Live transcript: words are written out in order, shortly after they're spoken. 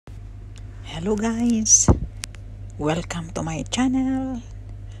Hello guys! Welcome to my channel.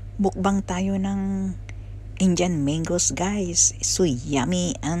 Mukbang tayo ng Indian mangoes guys. So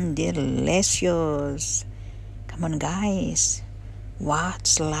yummy and delicious. Come on guys.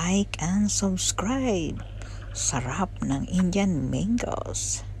 Watch, like, and subscribe. Sarap ng Indian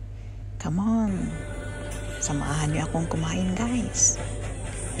mangoes. Come on. Samahan niyo akong kumain guys.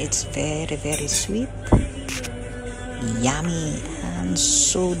 It's very sweet. Yummy and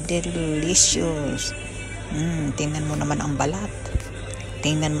so delicious. Tingnan mo naman ang balat.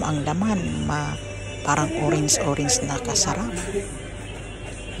 Tingnan mo ang laman. Parang orange na kasarap.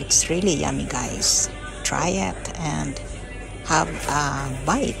 It's really yummy guys. Try it and have a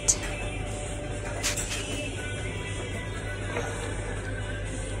bite.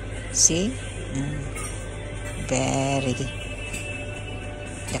 See? The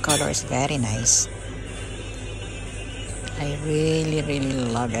color is very nice. I really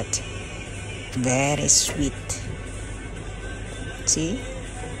love it. Very sweet. See?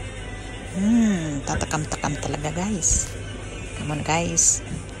 Tatakam-takam talaga guys. Come on guys.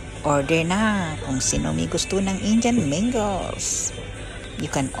 Order na kung sino may gusto ng Indian mangoes.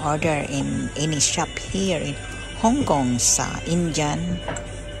 You can order in any shop here in Hong Kong sa Indian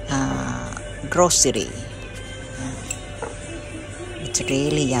grocery. It's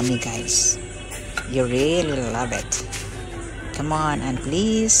really yummy guys. You really love it. Come on and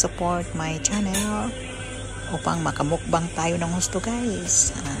please support my channel upang makamukbang tayo ng gusto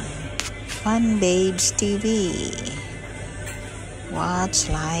guys. Bhabes TV. Watch,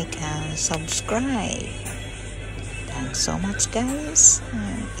 like, and subscribe. Thanks so much guys.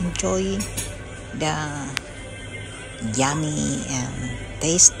 Enjoy the yummy and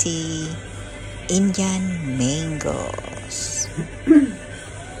tasty Indian mangoes.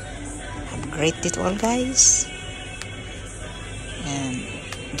 Have a great day to all guys. And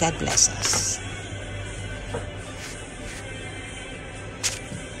God bless us.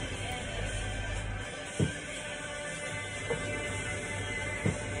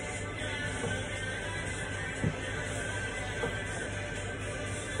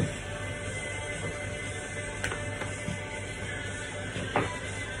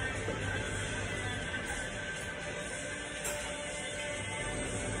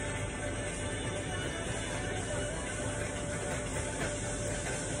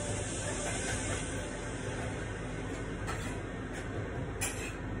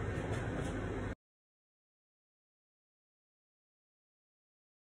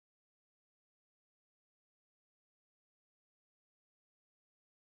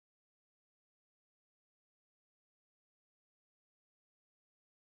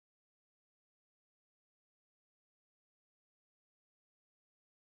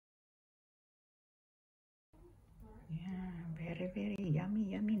 Yeah, very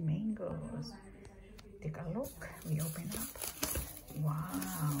yummy mangoes. Take a look. We open up. Wow,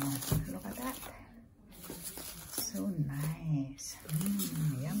 look at that. So nice.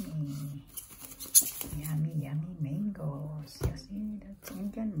 Yummy mangoes. You see, that's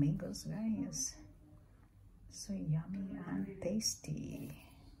Indian mangoes guys. So yummy and tasty.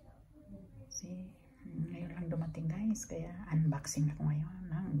 See, ngayon lang dumating guys, kaya unboxing ako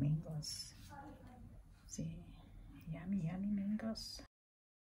ngayon ng mangoes. See, yummy mangoes.